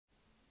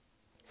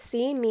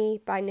See Me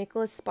by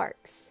Nicholas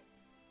Sparks.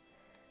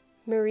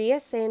 Maria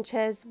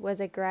Sanchez was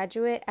a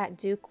graduate at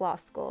Duke Law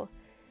School.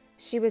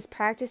 She was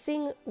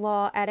practicing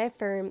law at a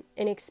firm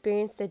and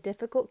experienced a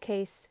difficult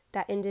case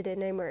that ended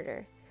in a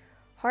murder.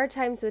 Hard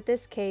times with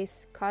this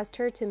case caused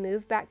her to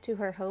move back to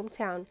her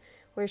hometown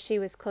where she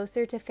was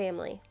closer to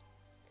family.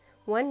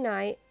 One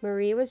night,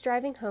 Maria was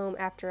driving home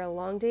after a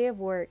long day of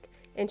work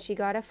and she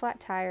got a flat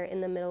tire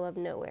in the middle of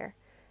nowhere.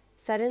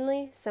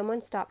 Suddenly,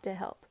 someone stopped to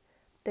help.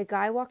 The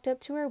guy walked up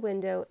to her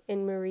window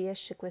and Maria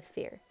shook with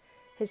fear.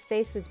 His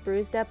face was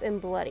bruised up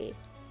and bloody.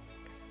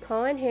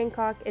 Colin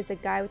Hancock is a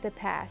guy with a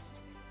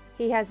past.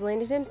 He has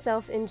landed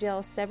himself in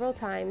jail several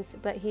times,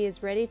 but he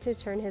is ready to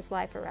turn his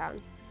life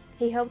around.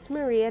 He helped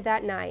Maria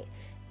that night,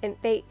 and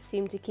fate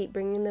seemed to keep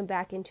bringing them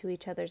back into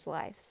each other's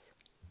lives.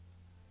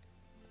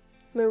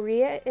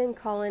 Maria and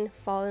Colin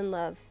fall in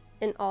love,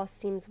 and all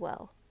seems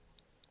well.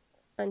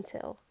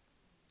 Until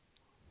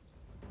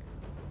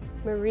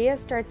Maria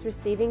starts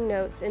receiving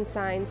notes and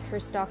signs her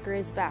stalker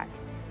is back,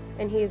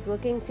 and he is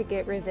looking to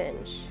get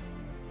revenge.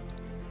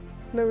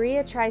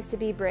 Maria tries to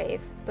be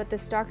brave, but the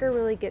stalker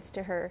really gets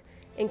to her,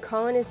 and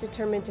Colin is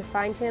determined to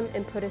find him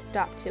and put a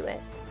stop to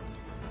it.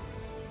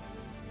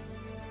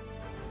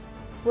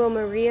 Will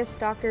Maria's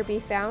stalker be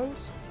found?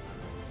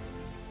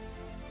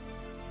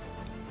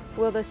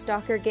 Will the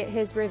stalker get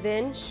his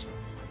revenge?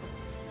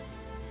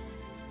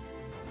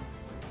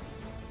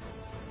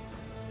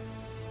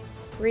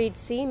 Read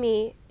See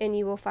Me and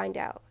you will find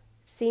out.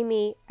 See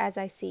me as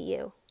I see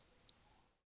you.